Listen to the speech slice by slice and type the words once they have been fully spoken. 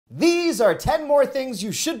These are 10 more things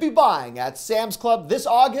you should be buying at Sam's Club this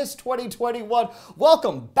August 2021.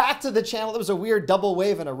 Welcome back to the channel. It was a weird double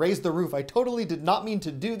wave and a raise the roof. I totally did not mean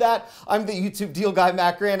to do that. I'm the YouTube deal guy,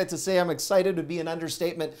 Matt Granite. To say I'm excited would be an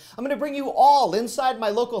understatement. I'm going to bring you all inside my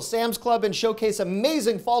local Sam's Club and showcase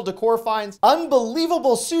amazing fall decor finds,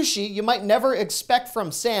 unbelievable sushi you might never expect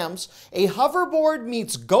from Sam's, a hoverboard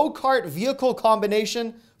meets go-kart vehicle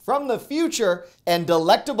combination from the future, and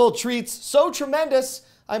delectable treats so tremendous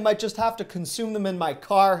I might just have to consume them in my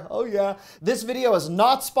car. Oh yeah. This video is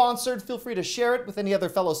not sponsored. Feel free to share it with any other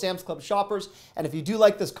fellow Sam's Club shoppers. And if you do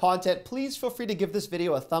like this content, please feel free to give this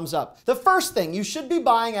video a thumbs up. The first thing you should be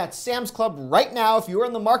buying at Sam's Club right now, if you are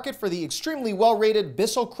in the market for the extremely well-rated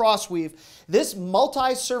Bissell Crossweave, this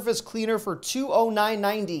multi-surface cleaner for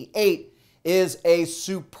 $209.98 is a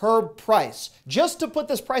superb price. Just to put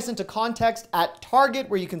this price into context, at Target,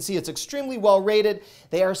 where you can see it's extremely well rated,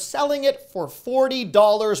 they are selling it for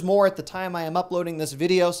 $40 more at the time I am uploading this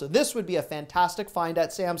video, so this would be a fantastic find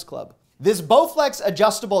at Sam's Club. This Bowflex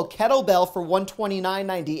adjustable kettlebell for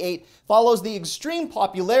 $129.98 follows the extreme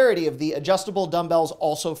popularity of the adjustable dumbbells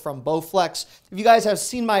also from Bowflex. If you guys have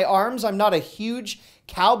seen my arms, I'm not a huge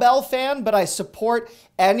cowbell fan, but I support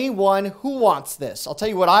anyone who wants this. I'll tell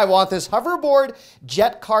you what I want: this hoverboard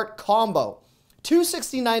jet cart combo.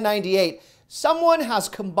 $269.98. Someone has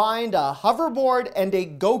combined a hoverboard and a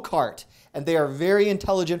go-kart, and they are very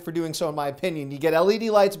intelligent for doing so, in my opinion. You get LED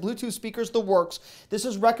lights, Bluetooth speakers, the works. This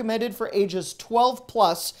is recommended for ages 12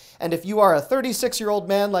 plus, and if you are a 36-year-old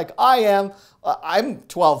man like I am, I'm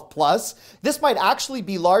 12 plus, this might actually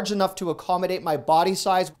be large enough to accommodate my body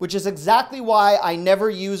size, which is exactly why I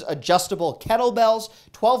never use adjustable kettlebells.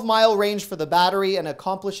 12-mile range for the battery and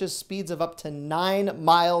accomplishes speeds of up to 9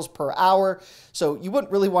 miles per hour. So you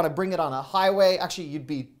wouldn't really want to bring it on a highway. Actually, you'd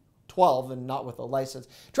be 12 and not with a license.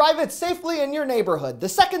 Drive it safely in your neighborhood. The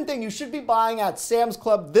second thing you should be buying at Sam's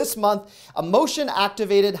Club this month, a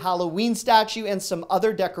motion-activated Halloween statue and some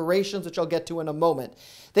other decorations, which I'll get to in a moment.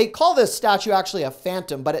 They call this statue actually a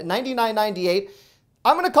phantom, but at $99.98,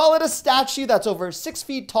 I'm going to call it a statue that's over 6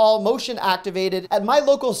 feet tall, motion activated. At my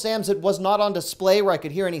local Sam's, it was not on display where I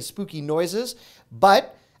could hear any spooky noises,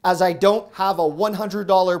 but as I don't have a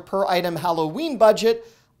 $100 per item Halloween budget,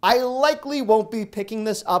 I likely won't be picking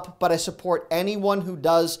this up, but I support anyone who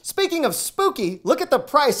does. Speaking of spooky, look at the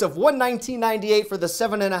price of $119.98 for the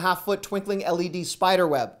 7.5-foot twinkling LED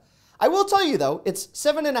spiderweb. I will tell you though, it's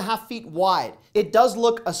 7.5 feet wide. It does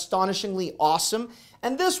look astonishingly awesome,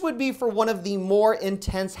 and this would be for one of the more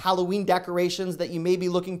intense Halloween decorations that you may be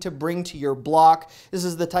looking to bring to your block. This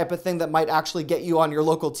is the type of thing that might actually get you on your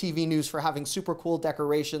local TV news for having super cool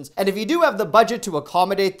decorations. And if you do have the budget to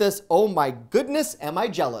accommodate this, oh my goodness, am I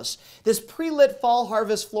jealous. This pre-lit fall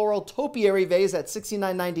harvest floral topiary vase at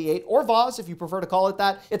 $69.98, or vase if you prefer to call it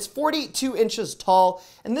that. It's 42 inches tall,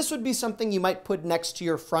 and this would be something you might put next to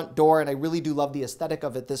your front door, and I really do love the aesthetic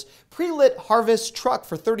of it. This pre-lit harvest truck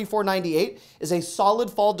for $34.98 is a solid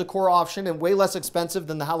fall decor option and way less expensive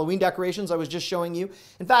than the Halloween decorations I was just showing you.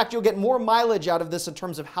 In fact, you'll get more mileage out of this in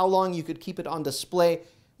terms of how long you could keep it on display.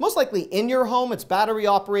 Most likely in your home. It's battery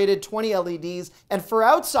operated, 20 LEDs, and for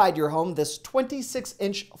outside your home, this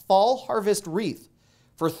 26-inch fall harvest wreath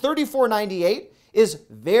for $34.98 is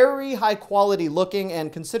very high quality looking,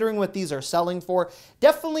 and considering what these are selling for,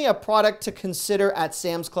 definitely a product to consider at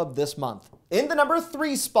Sam's Club this month. In the number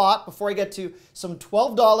 3 spot, before I get to some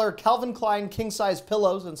 $12 Calvin Klein king-size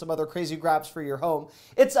pillows and some other crazy grabs for your home,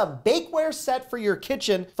 it's a bakeware set for your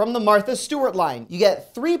kitchen from the Martha Stewart line. You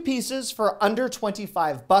get 3 pieces for under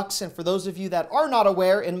 25 bucks, and for those of you that are not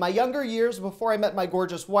aware, in my younger years before I met my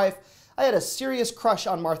gorgeous wife, I had a serious crush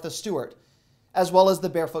on Martha Stewart, as well as the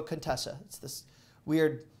Barefoot Contessa. It's this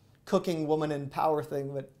weird cooking woman in power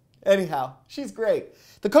thing, but anyhow, she's great.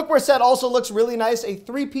 The cookware set also looks really nice. A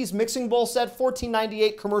 3-piece mixing bowl set,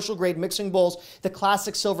 $14.98, commercial grade mixing bowls, the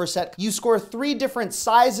classic silver set. You score 3 different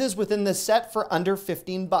sizes within this set for under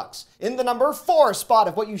 15 bucks. In the number 4 spot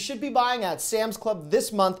of what you should be buying at Sam's Club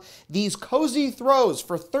this month, these cozy throws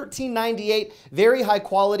for $13.98, very high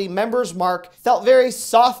quality, members mark. Felt very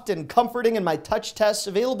soft and comforting in my touch tests,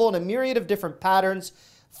 available in a myriad of different patterns.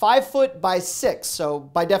 5 foot by 6, so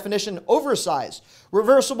by definition, oversized.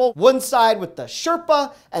 Reversible, one side with the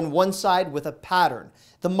Sherpa and one side with a pattern.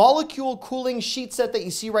 The molecule cooling sheet set that you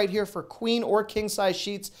see right here for queen or king size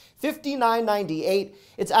sheets, $59.98.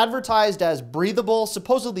 It's advertised as breathable,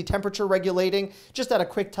 supposedly temperature regulating. Just at a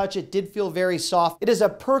quick touch, it did feel very soft. It is a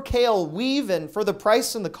percale weave, and for the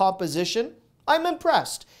price and the composition, I'm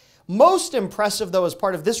impressed. Most impressive, though, as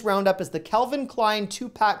part of this roundup is the Calvin Klein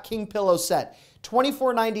 2-pack king pillow set.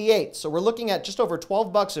 $24.98. So we're looking at just over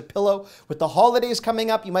 12 bucks a pillow. With the holidays coming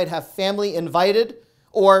up, you might have family invited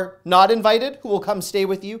or not invited who will come stay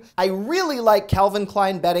with you. I really like Calvin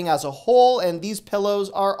Klein bedding as a whole, and these pillows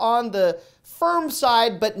are on the firm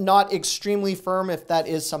side, but not extremely firm if that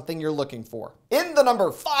is something you're looking for. In the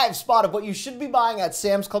number 5 spot of what you should be buying at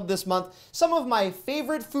Sam's Club this month, some of my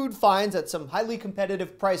favorite food finds at some highly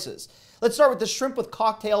competitive prices. Let's start with the shrimp with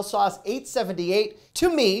cocktail sauce, $8.78.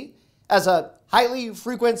 To me, as a highly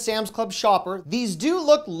frequent Sam's Club shopper, these do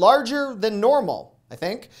look larger than normal, I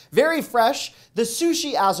think. Very fresh. The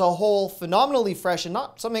sushi as a whole, phenomenally fresh and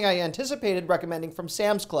not something I anticipated recommending from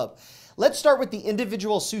Sam's Club. Let's start with the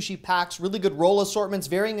individual sushi packs. Really good roll assortments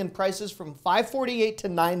varying in prices from $5.48 to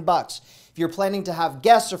 $9. If you're planning to have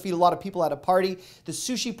guests or feed a lot of people at a party, the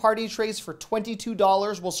sushi party trays for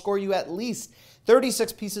 $22 will score you at least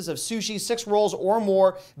 36 pieces of sushi, 6 rolls or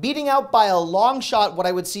more, beating out by a long shot what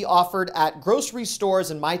I would see offered at grocery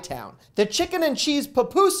stores in my town. The chicken and cheese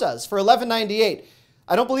pupusas for $11.98.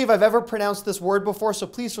 I don't believe I've ever pronounced this word before, so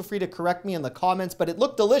please feel free to correct me in the comments, but it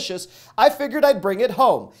looked delicious. I figured I'd bring it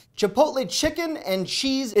home. Chipotle chicken and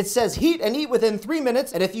cheese. It says heat and eat within 3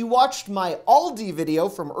 minutes. And if you watched my Aldi video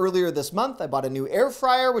from earlier this month, I bought a new air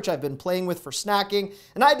fryer, which I've been playing with for snacking,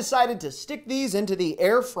 and I decided to stick these into the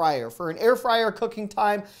air fryer. For an air fryer cooking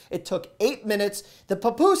time, it took 8 minutes. The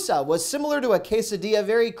pupusa was similar to a quesadilla,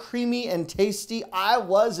 very creamy and tasty. I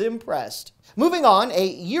was impressed. Moving on, a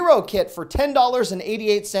Euro kit for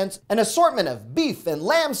 $10.88, an assortment of beef and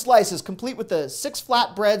lamb slices complete with the 6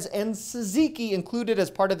 flatbreads and tzatziki included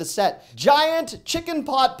as part of the set. Giant chicken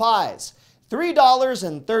pot pies,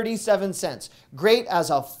 $3.37. Great as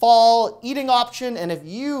a fall eating option, and if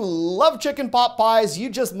you love chicken pot pies, you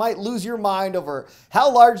just might lose your mind over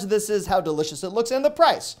how large this is, how delicious it looks, and the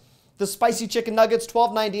price. The spicy chicken nuggets,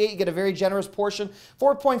 $12.98. You get a very generous portion,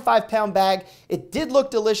 4.5-pound bag. It did look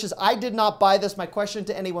delicious. I did not buy this. My question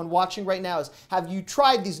to anyone watching right now is, have you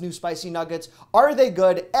tried these new spicy nuggets? Are they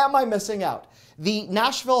good? Am I missing out? The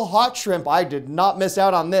Nashville hot shrimp, I did not miss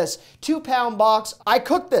out on this. 2-pound box. I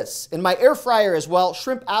cooked this in my air fryer as well.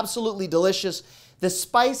 Shrimp, absolutely delicious. The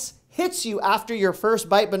spice hits you after your first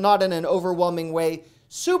bite, but not in an overwhelming way.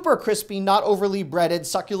 Super crispy, not overly breaded,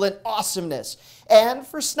 succulent awesomeness. And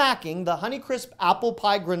for snacking, the Honeycrisp apple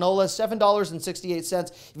pie granola,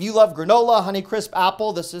 $7.68. If you love granola, Honeycrisp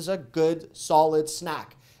apple, this is a good, solid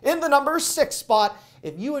snack. In the number 6 spot,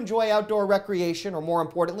 if you enjoy outdoor recreation, or more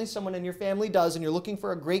importantly, someone in your family does, and you're looking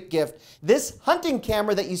for a great gift, this hunting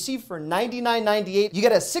camera that you see for $99.98, you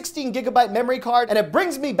get a 16-gigabyte memory card, and it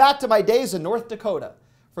brings me back to my days in North Dakota.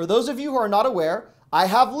 For those of you who are not aware, I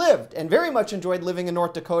have lived and very much enjoyed living in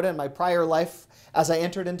North Dakota in my prior life as I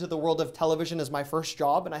entered into the world of television as my first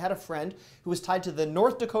job, and I had a friend who was tied to the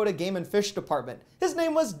North Dakota Game and Fish Department. His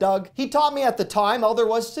name was Doug. He taught me at the time all there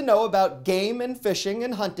was to know about game and fishing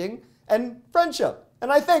and hunting and friendship.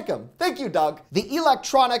 And I thank him. Thank you, Doug. The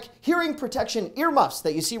electronic hearing protection earmuffs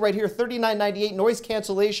that you see right here, $39.98, noise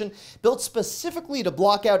cancellation, built specifically to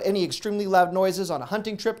block out any extremely loud noises on a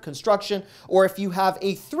hunting trip, construction, or if you have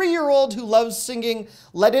a 3-year-old who loves singing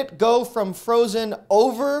Let It Go from Frozen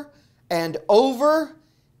over and over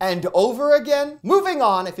and over again. Moving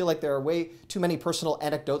on, I feel like there are way too many personal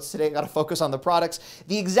anecdotes today. I gotta focus on the products.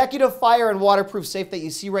 The executive fire and waterproof safe that you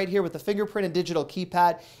see right here with the fingerprint and digital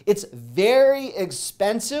keypad. It's very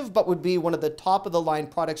expensive, but would be one of the top of the line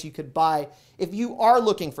products you could buy if you are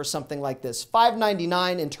looking for something like this.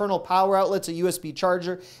 $5.99, internal power outlets, a USB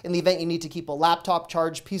charger in the event you need to keep a laptop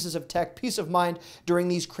charged, pieces of tech, peace of mind during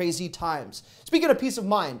these crazy times. Speaking of peace of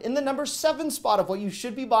mind, in the number 7 spot of what you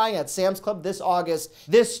should be buying at Sam's Club this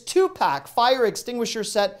August, this 2-pack fire extinguisher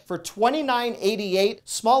set for $29.88,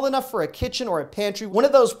 small enough for a kitchen or a pantry. One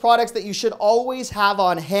of those products that you should always have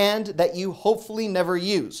on hand that you hopefully never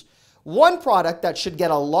use. One product that should get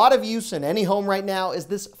a lot of use in any home right now is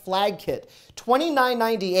this flag kit.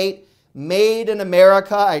 $29.98, made in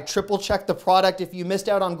America. I triple checked the product. If you missed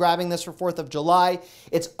out on grabbing this for 4th of July,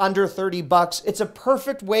 it's under 30 bucks. It's a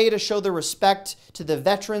perfect way to show the respect to the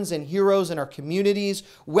veterans and heroes in our communities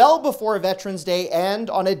well before Veterans Day and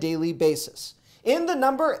on a daily basis. In the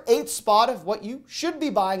number 8 spot of what you should be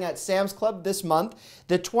buying at Sam's Club this month,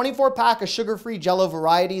 the 24-pack of sugar-free Jell-O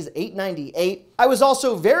varieties, $8.98. I was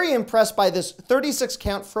also very impressed by this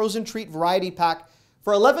 36-count frozen treat variety pack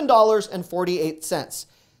for $11.48.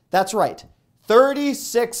 That's right,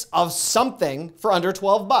 36 of something for under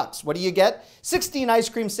 12 bucks. What do you get? 16 ice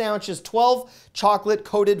cream sandwiches, 12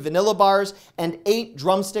 chocolate-coated vanilla bars, and 8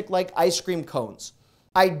 drumstick-like ice cream cones.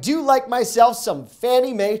 I do like myself some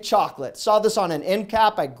Fannie Mae chocolate. Saw this on an end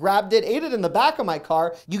cap, I grabbed it, ate it in the back of my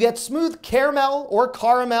car. You get smooth caramel,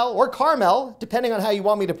 depending on how you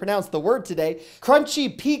want me to pronounce the word today,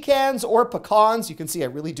 crunchy pecans or pecans. You can see I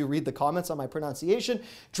really do read the comments on my pronunciation.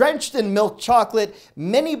 Drenched in milk chocolate,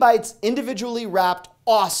 many bites individually wrapped.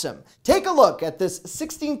 Awesome. Take a look at this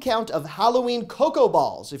 16 count of Halloween cocoa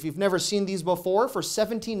balls. If you've never seen these before, for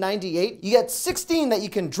 $17.98, you get 16 that you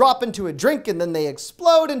can drop into a drink and then they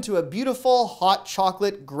explode into a beautiful hot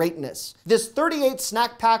chocolate greatness. This 38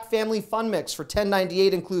 snack pack family fun mix for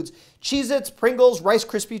 $10.98 includes Cheez-Its, Pringles, Rice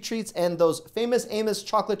Krispie Treats, and those famous Amos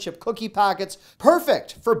chocolate chip cookie packets.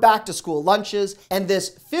 Perfect for back-to-school lunches. And this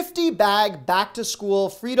 50-bag back-to-school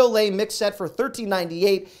Frito-Lay mix set for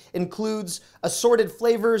 $13.98 includes assorted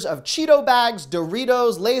flavors of Cheeto bags,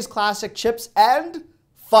 Doritos, Lay's Classic Chips, and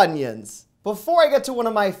Funyuns. Before I get to one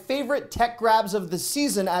of my favorite tech grabs of the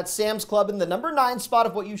season at Sam's Club in the number 9 spot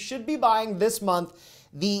of what you should be buying this month,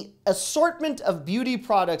 the assortment of beauty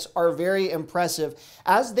products are very impressive,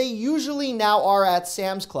 as they usually now are at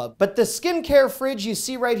Sam's Club. But the skincare fridge you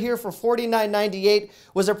see right here for $49.98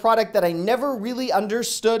 was a product that I never really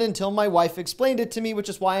understood until my wife explained it to me, which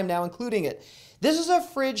is why I'm now including it. This is a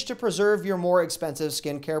fridge to preserve your more expensive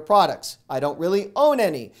skincare products. I don't really own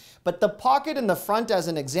any, but the pocket in the front, as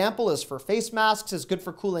an example, is for face masks, is good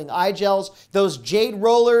for cooling eye gels, those jade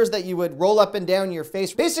rollers that you would roll up and down your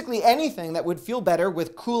face, basically anything that would feel better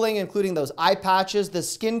with cooling, including those eye patches. The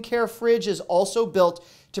skincare fridge is also built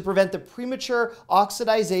to prevent the premature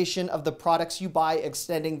oxidization of the products you buy,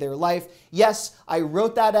 extending their life. Yes, I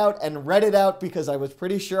wrote that out and read it out because I was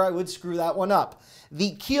pretty sure I would screw that one up.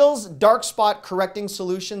 The Kiehl's Dark Spot Correcting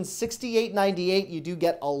Solution, $68.98. You do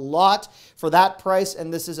get a lot for that price,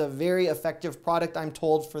 and this is a very effective product, I'm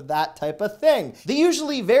told, for that type of thing. The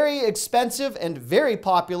usually very expensive and very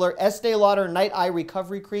popular Estee Lauder Night Eye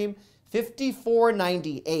Recovery Cream,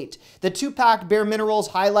 $54.98. The 2-pack Bare Minerals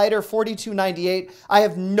Highlighter, $42.98. I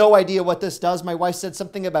have no idea what this does. My wife said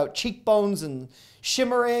something about cheekbones and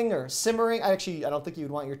shimmering or simmering. I don't think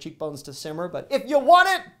you'd want your cheekbones to simmer, but if you want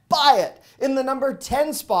it, buy it. In the number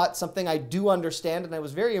 10 spot, something I do understand, and I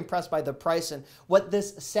was very impressed by the price and what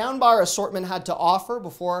this soundbar assortment had to offer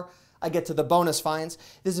before I get to the bonus finds.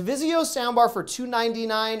 This Vizio soundbar for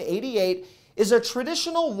 $299.88 is a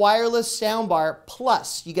traditional wireless soundbar,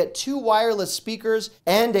 plus you get 2 wireless speakers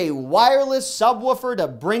and a wireless subwoofer to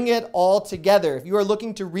bring it all together. If you are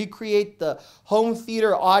looking to recreate the home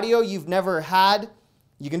theater audio you've never had,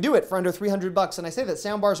 you can do it for under $300. And I say that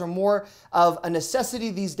soundbars are more of a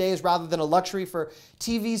necessity these days rather than a luxury. For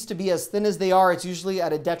TVs to be as thin as they are, it's usually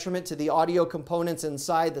at a detriment to the audio components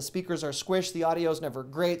inside. The speakers are squished, the audio is never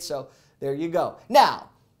great, so there you go. Now,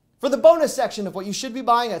 for the bonus section of what you should be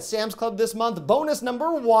buying at Sam's Club this month, bonus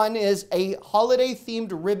number 1 is a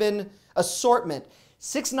holiday-themed ribbon assortment.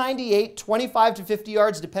 $6.98, 25 to 50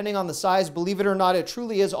 yards, depending on the size. Believe it or not, it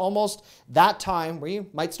truly is almost that time where you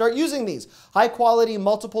might start using these. High quality,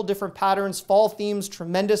 multiple different patterns, fall themes,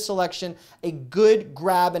 tremendous selection, a good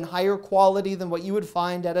grab and higher quality than what you would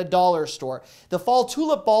find at a dollar store. The fall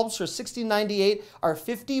tulip bulbs for $16.98 are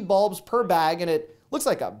 50 bulbs per bag, and it looks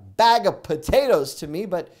like a bag of potatoes to me,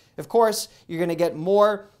 but of course, you're gonna get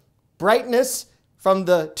more brightness from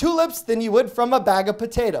the tulips than you would from a bag of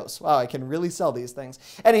potatoes. Wow, I can really sell these things.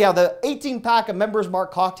 Anyhow, the 18-pack of Members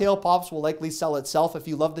Mark cocktail pops will likely sell itself if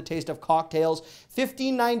you love the taste of cocktails.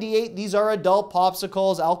 $15.98, these are adult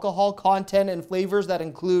popsicles, alcohol content and flavors that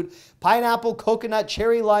include pineapple, coconut,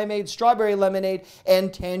 cherry limeade, strawberry lemonade,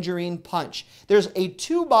 and tangerine punch. There's a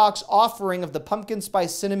 2-box offering of the pumpkin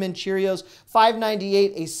spice cinnamon Cheerios,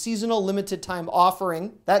 $5.98, a seasonal limited time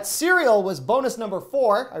offering. That cereal was bonus number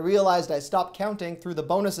 4. I realized I stopped counting through the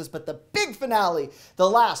bonuses, but the big finale, the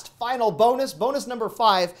last final bonus, bonus number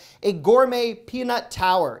 5, a gourmet peanut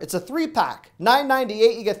tower. It's a 3-pack,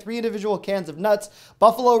 $9.98. You get 3 individual cans of nuts,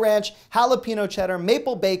 buffalo ranch, jalapeno cheddar,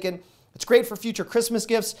 maple bacon. It's great for future Christmas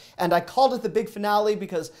gifts, and I called it the big finale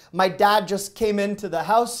because my dad just came into the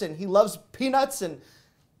house and he loves peanuts, and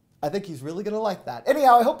I think he's really gonna like that.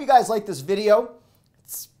 Anyhow, I hope you guys like this video.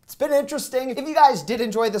 It's been interesting. If you guys did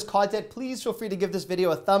enjoy this content, please feel free to give this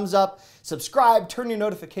video a thumbs up, subscribe, turn your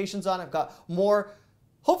notifications on. I've got more,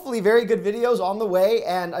 hopefully very good videos on the way,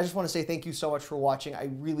 and I just want to say thank you so much for watching. I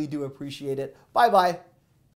really do appreciate it. Bye-bye.